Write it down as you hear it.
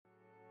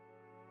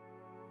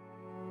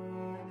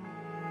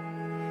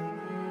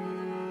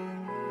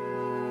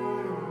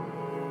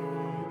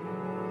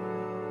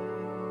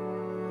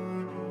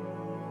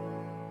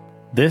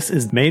This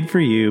is Made for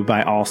You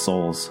by All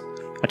Souls,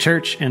 a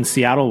church in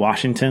Seattle,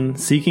 Washington,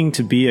 seeking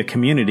to be a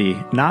community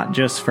not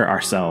just for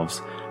ourselves,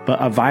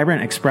 but a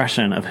vibrant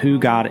expression of who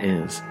God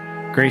is,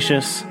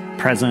 gracious,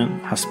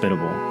 present,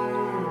 hospitable.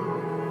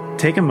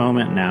 Take a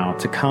moment now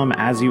to come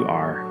as you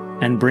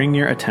are and bring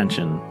your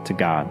attention to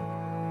God.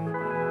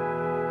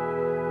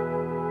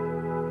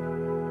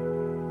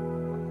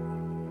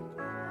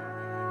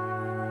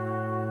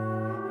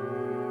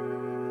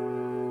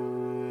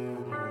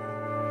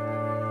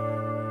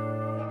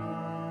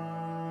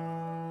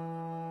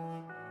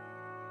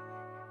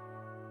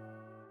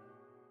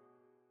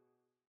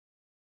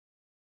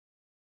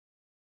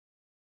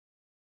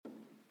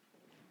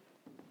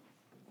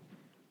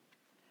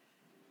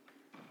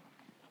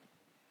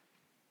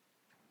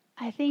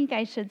 I think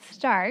I should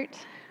start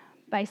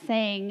by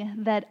saying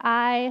that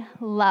I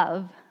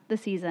love the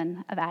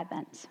season of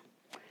Advent.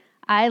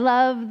 I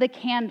love the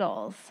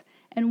candles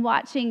and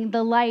watching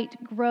the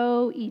light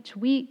grow each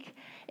week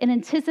in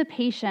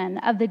anticipation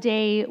of the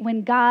day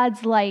when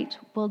God's light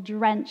will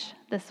drench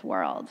this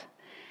world.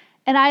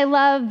 And I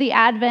love the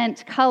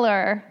Advent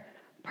color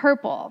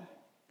purple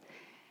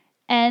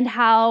and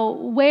how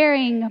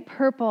wearing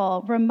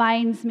purple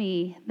reminds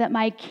me that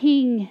my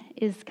King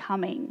is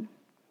coming.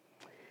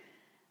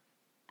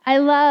 I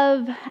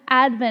love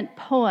Advent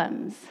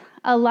poems.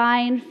 A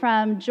line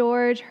from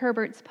George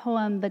Herbert's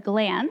poem, The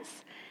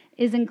Glance,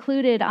 is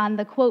included on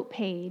the quote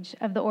page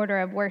of the Order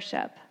of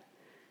Worship.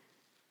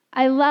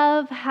 I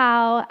love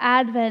how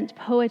Advent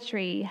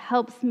poetry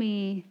helps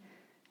me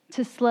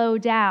to slow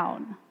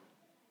down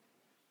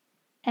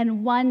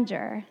and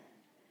wonder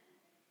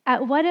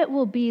at what it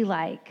will be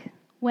like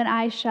when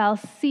I shall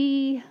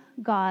see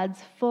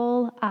God's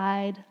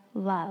full-eyed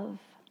love.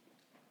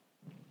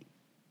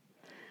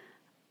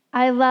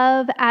 I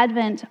love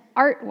Advent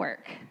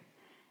artwork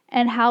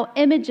and how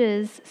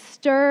images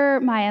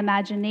stir my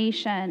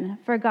imagination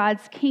for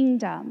God's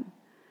kingdom,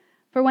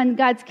 for when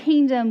God's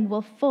kingdom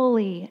will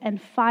fully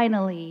and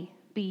finally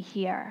be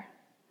here.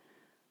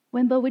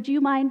 Wimbo, would you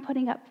mind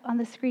putting up on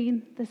the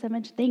screen this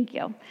image? Thank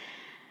you.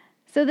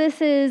 So this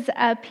is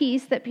a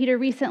piece that Peter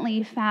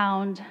recently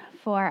found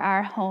for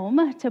our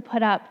home to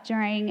put up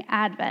during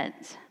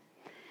Advent.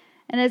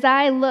 And as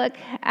I look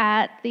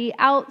at the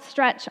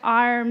outstretched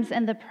arms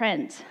and the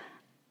print,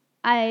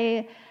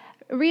 I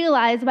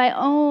realize my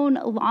own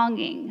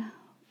longing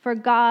for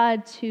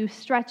God to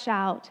stretch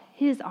out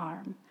his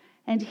arm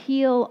and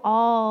heal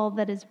all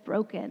that is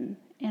broken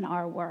in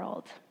our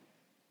world.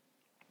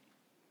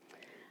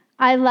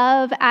 I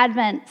love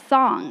Advent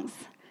songs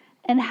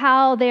and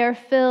how they are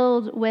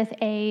filled with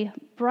a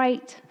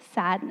bright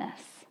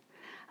sadness.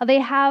 They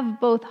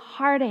have both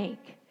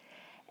heartache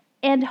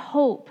and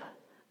hope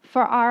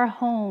for our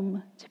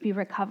home to be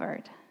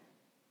recovered.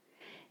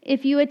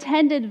 If you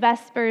attended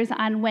Vespers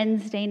on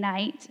Wednesday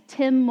night,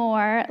 Tim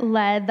Moore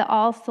led the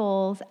All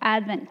Souls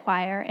Advent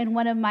Choir in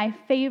one of my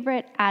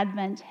favorite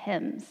Advent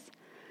hymns,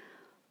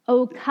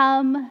 O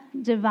Come,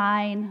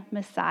 Divine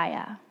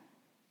Messiah.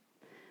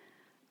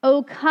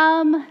 O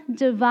come,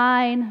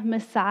 Divine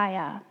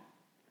Messiah.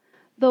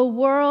 The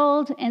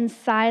world in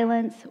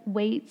silence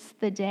waits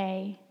the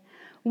day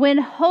when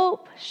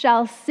hope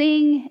shall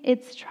sing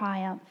its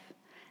triumph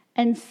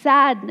and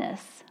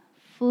sadness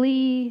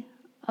flee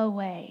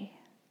away.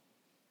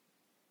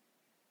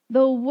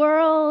 The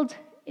world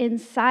in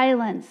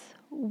silence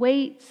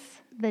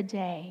waits the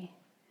day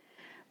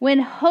when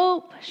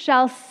hope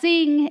shall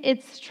sing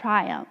its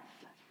triumph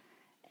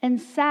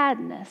and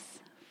sadness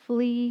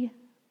flee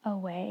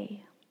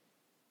away.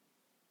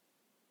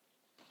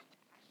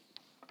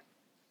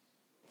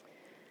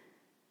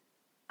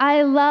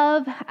 I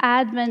love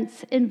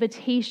Advent's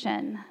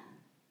invitation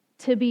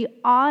to be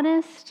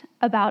honest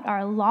about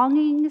our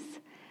longings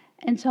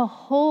and to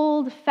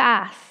hold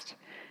fast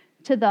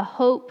to the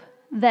hope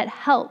that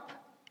help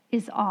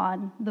is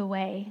on the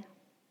way.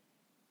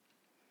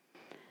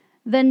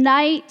 The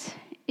night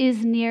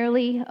is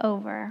nearly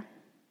over.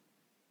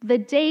 The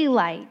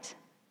daylight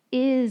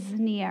is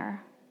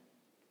near.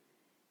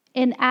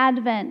 In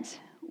Advent,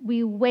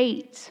 we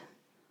wait,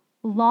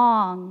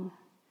 long,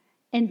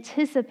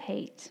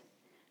 anticipate,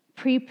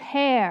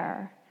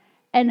 prepare,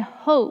 and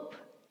hope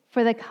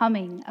for the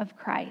coming of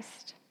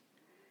Christ.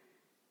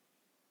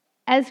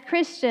 As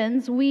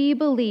Christians, we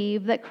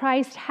believe that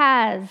Christ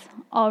has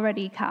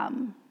already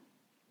come.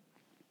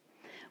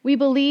 We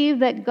believe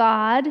that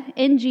God,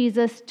 in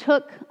Jesus,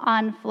 took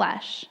on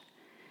flesh.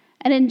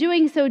 And in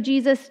doing so,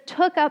 Jesus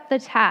took up the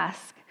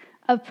task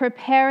of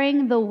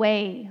preparing the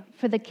way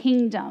for the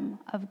kingdom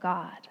of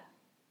God.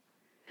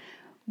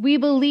 We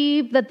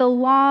believe that the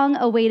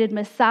long-awaited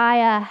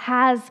Messiah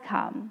has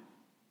come,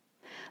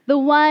 the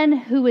one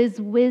who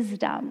is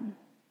wisdom,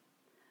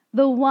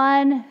 the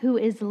one who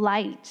is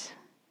light,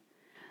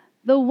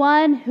 the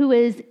one who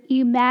is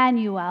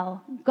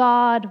Emmanuel,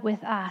 God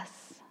with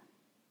us.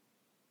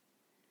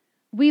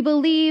 We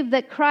believe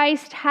that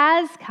Christ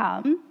has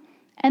come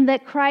and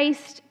that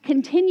Christ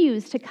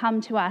continues to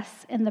come to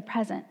us in the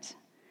present.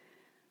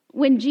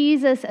 When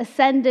Jesus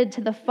ascended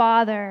to the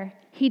Father,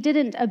 he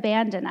didn't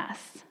abandon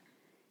us.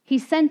 he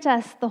sent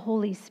us the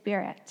Holy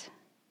Spirit.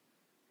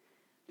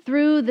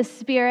 Through the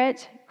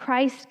Spirit,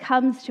 Christ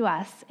comes to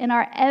us in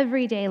our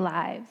everyday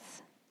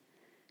lives.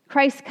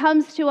 Christ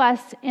comes to us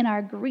in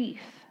our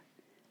grief,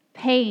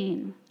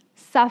 pain,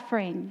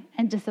 suffering,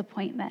 and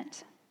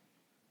disappointment.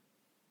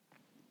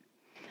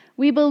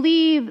 We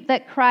believe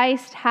that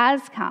Christ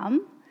has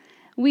come.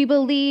 We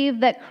believe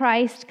that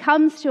Christ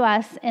comes to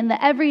us in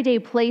the everyday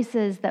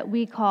places that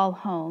we call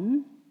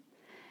home.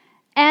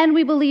 And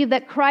we believe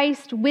that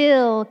Christ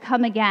will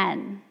come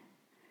again.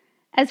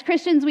 As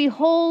Christians, we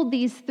hold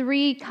these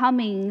three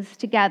comings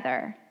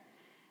together.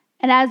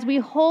 And as we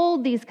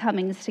hold these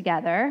comings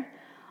together,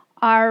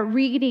 our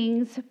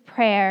readings,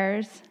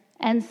 prayers,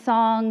 and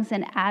songs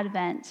in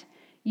Advent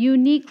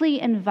uniquely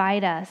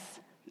invite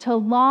us to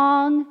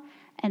long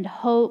and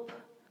hope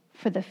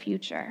for the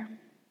future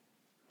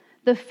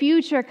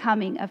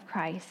coming of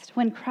Christ,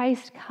 when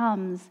Christ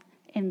comes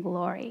in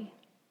glory.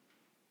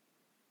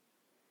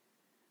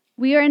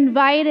 We are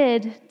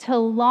invited to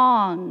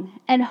long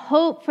and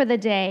hope for the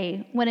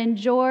day when, in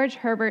George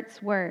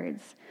Herbert's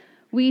words,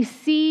 we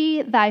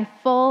see thy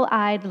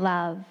full-eyed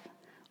love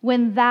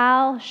when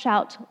thou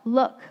shalt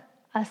look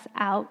us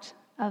out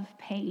of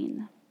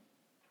pain.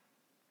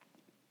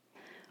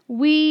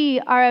 We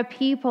are a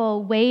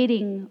people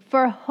waiting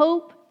for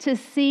hope to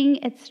sing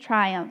its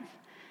triumph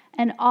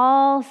and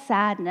all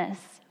sadness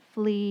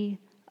flee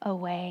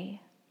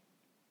away.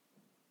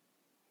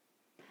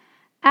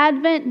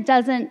 Advent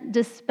doesn't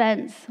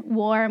dispense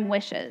warm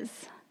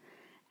wishes.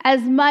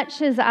 As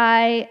much as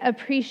I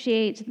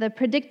appreciate the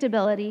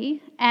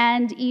predictability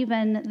and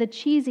even the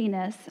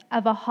cheesiness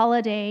of a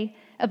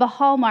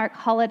Hallmark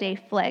holiday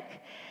flick,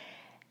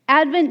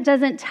 Advent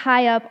doesn't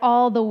tie up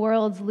all the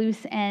world's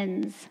loose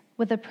ends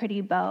with a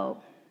pretty bow.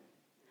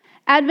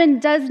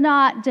 Advent does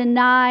not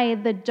deny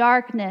the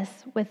darkness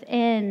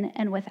within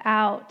and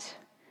without.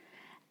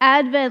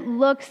 Advent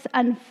looks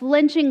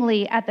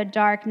unflinchingly at the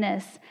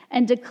darkness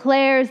and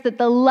declares that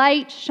the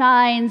light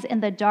shines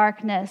in the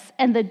darkness,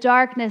 and the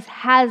darkness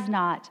has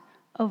not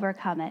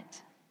overcome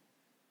it.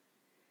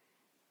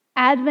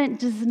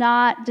 Advent does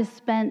not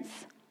dispense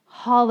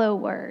hollow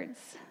words.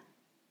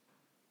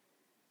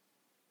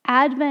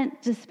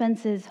 Advent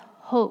dispenses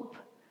hope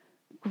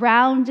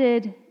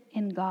grounded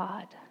in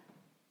God.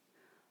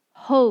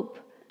 Hope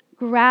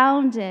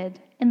grounded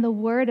in the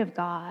Word of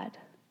God.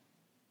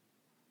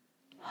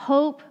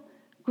 Hope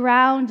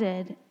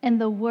grounded in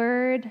the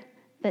Word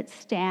that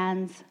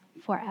stands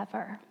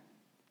forever.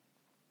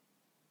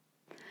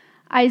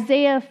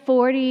 Isaiah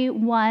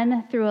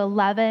 41 through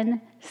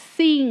 11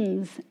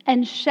 sings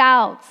and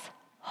shouts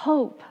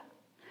hope.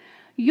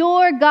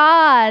 Your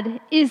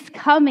God is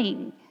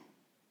coming.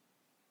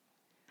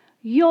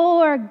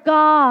 Your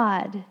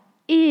God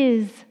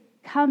is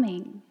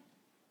coming.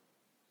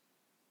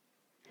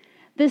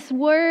 This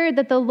word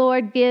that the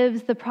Lord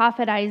gives the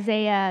prophet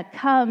Isaiah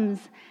comes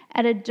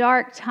at a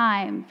dark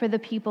time for the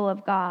people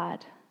of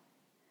God.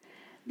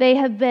 They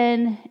have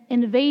been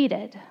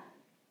invaded,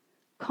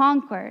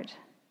 conquered,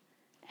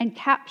 and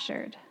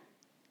captured.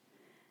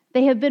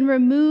 They have been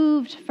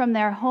removed from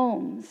their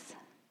homes.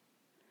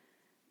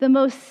 The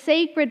most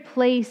sacred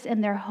place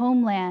in their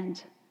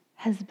homeland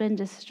has been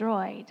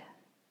destroyed.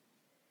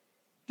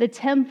 The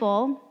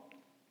temple,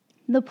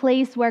 the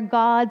place where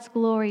God's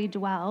glory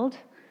dwelled,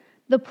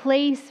 the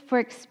place for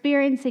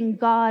experiencing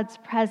God's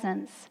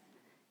presence,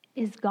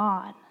 is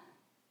gone.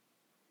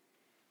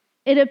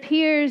 It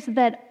appears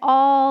that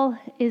all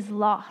is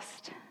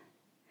lost.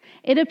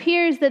 It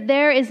appears that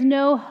there is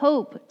no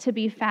hope to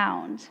be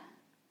found.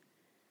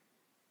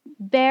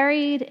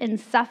 Buried in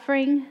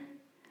suffering,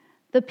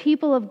 the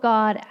people of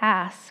God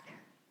ask,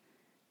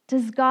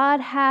 does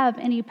God have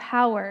any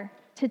power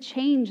to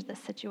change the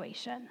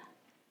situation?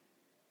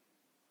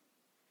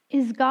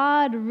 Is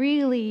God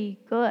really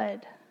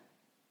good?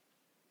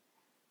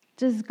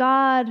 Does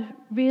God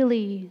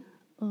really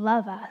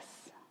love us?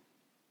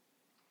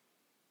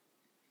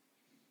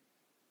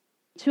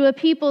 To a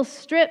people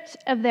stripped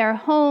of their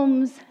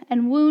homes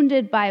and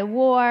wounded by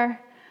war,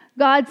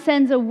 God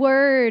sends a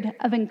word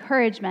of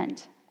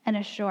encouragement and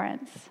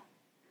assurance.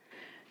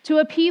 To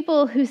a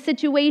people whose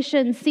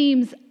situation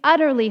seems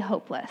utterly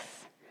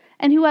hopeless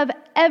and who have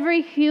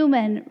every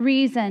human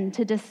reason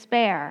to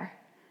despair,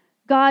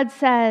 God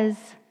says,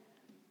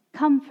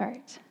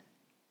 comfort.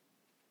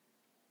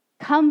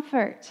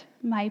 Comfort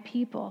my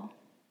people.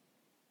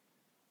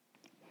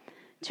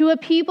 To a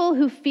people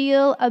who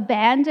feel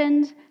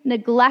abandoned,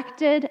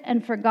 neglected,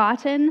 and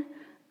forgotten,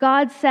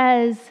 God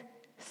says,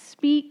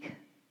 speak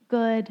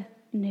good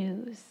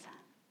news.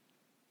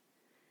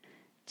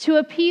 To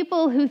a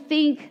people who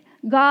think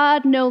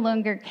God no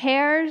longer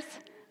cares,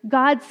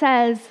 God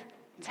says,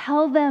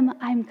 tell them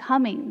I'm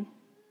coming.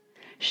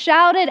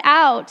 Shout it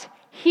out,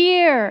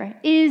 here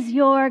is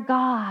your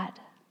God.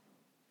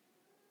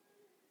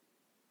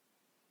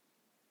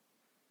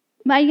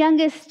 My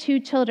youngest two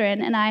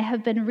children and I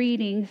have been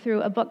reading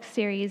through a book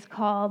series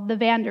called The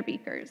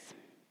Vanderbeekers.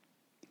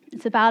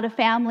 It's about a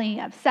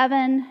family of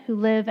 7 who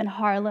live in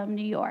Harlem,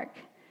 New York.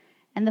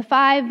 And the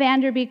 5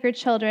 Vanderbeeker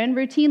children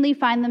routinely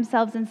find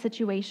themselves in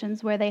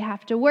situations where they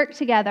have to work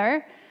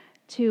together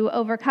to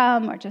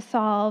overcome or to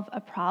solve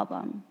a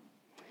problem.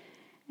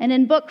 And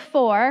in book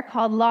 4,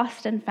 called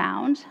Lost and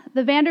Found,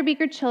 the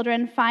Vanderbeeker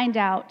children find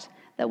out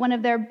that one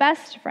of their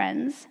best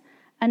friends,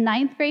 a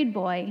 9th grade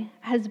boy,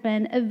 has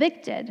been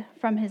evicted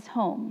from his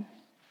home.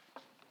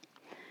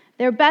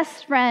 Their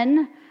best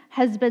friend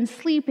has been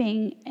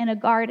sleeping in a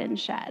garden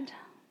shed.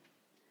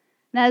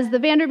 And as the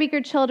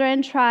Vanderbeeker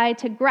children try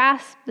to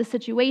grasp the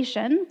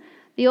situation,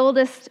 the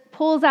oldest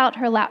pulls out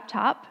her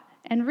laptop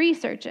and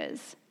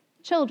researches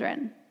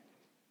children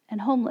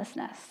and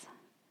homelessness.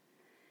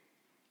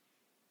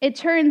 It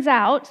turns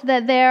out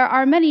that there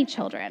are many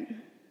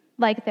children,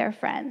 like their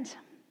friend,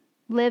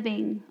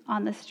 living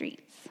on the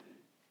streets.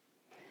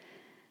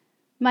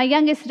 My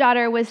youngest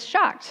daughter was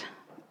shocked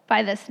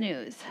by this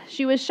news.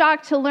 She was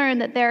shocked to learn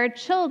that there are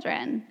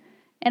children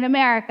in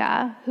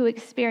America who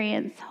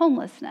experience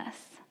homelessness.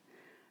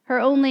 Her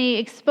only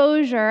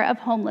exposure of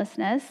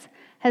homelessness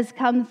has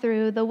come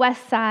through the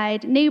West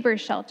Side Neighbor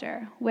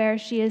Shelter, where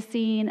she has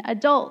seen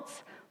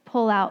adults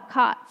pull out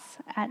cots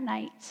at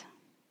night.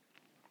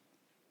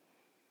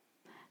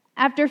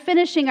 After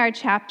finishing our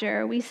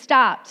chapter, we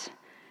stopped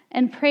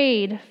and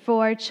prayed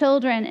for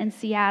children in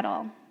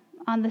Seattle,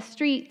 on the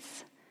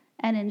streets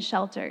and in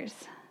shelters.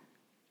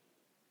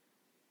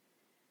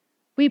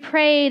 We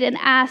prayed and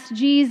asked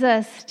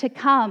Jesus to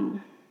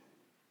come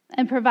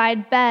and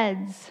provide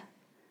beds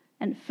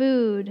and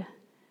food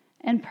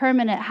and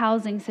permanent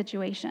housing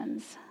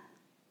situations.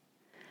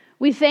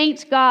 We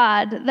thanked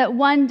God that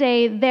one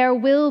day there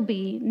will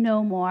be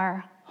no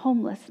more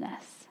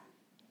homelessness.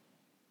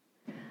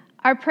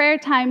 Our prayer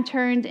time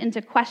turned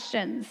into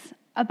questions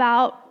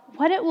about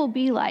what it will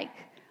be like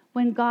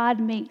when God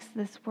makes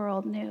this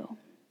world new.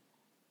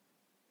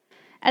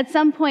 At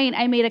some point,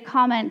 I made a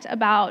comment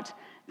about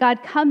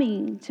God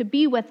coming to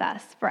be with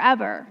us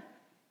forever,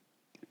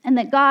 and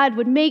that God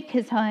will make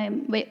his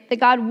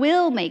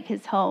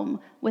home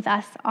with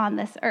us on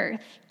this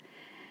earth.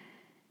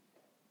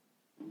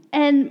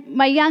 And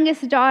my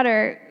youngest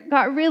daughter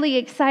got really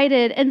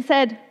excited and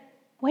said,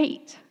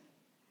 "Wait,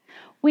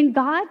 when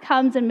God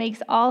comes and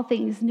makes all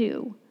things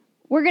new,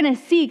 we're going to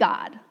see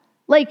God,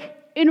 like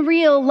in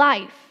real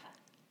life."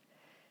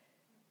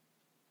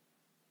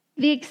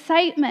 The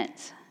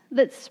excitement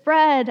that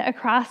spread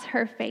across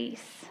her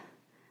face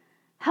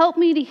helped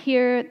me to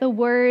hear the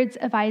words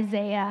of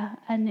Isaiah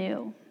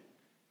anew.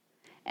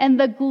 "And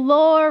the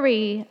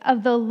glory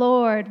of the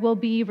Lord will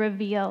be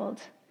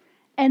revealed,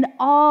 and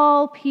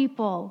all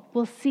people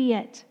will see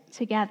it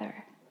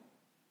together."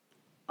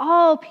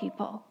 All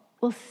people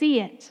will see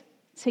it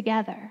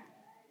together.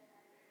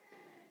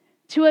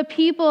 To a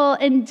people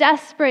in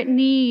desperate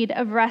need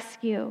of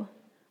rescue,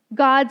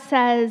 God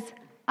says,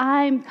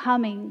 "I'm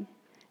coming,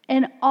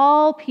 and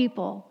all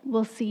people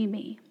will see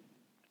me."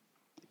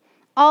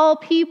 All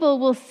people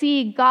will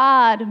see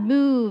God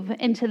move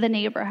into the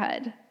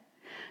neighborhood.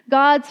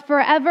 God's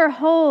forever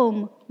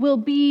home will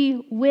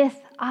be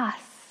with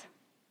us.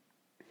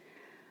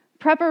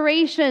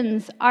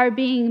 Preparations are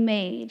being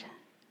made.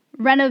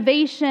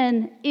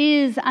 Renovation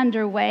is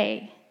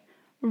underway.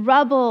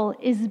 Rubble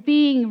is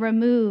being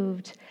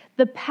removed.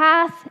 The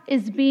path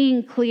is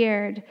being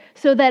cleared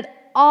so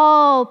that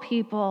all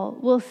people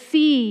will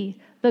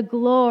see the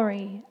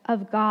glory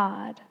of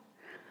God.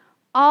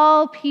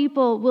 All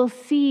people will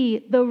see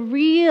the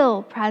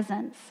real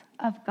presence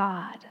of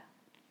God.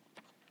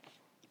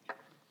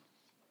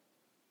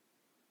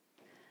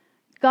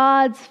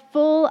 God's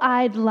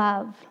full-eyed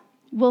love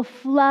will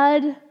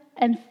flood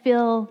and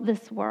fill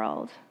this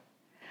world.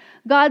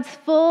 God's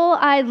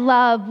full-eyed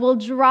love will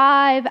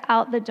drive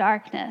out the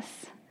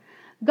darkness.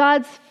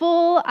 God's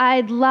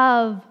full-eyed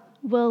love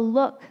will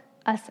look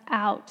us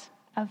out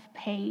of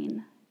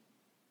pain.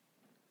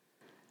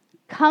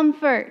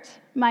 Comfort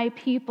my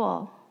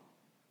people.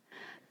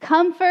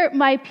 Comfort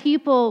my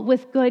people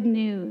with good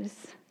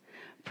news.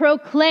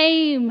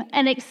 Proclaim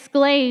and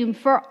exclaim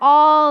for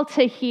all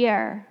to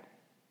hear.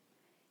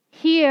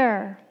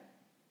 Hear,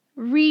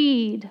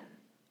 read,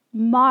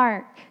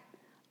 mark,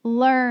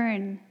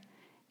 learn,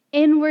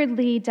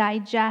 inwardly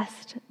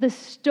digest the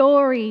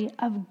story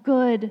of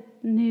good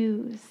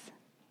news.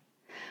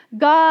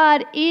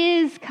 God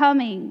is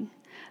coming.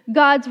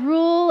 God's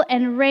rule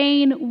and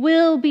reign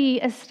will be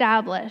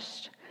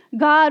established.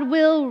 God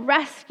will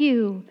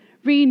rescue,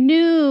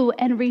 renew,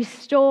 and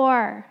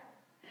restore.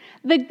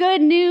 The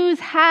good news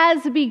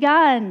has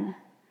begun.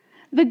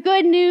 The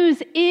good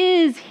news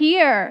is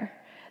here.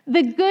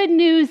 The good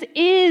news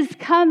is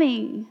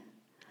coming.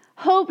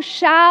 Hope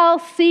shall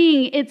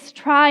sing its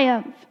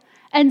triumph,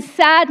 and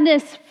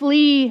sadness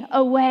flee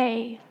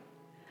away.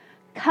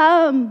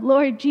 Come,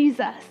 Lord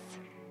Jesus,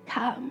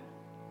 come.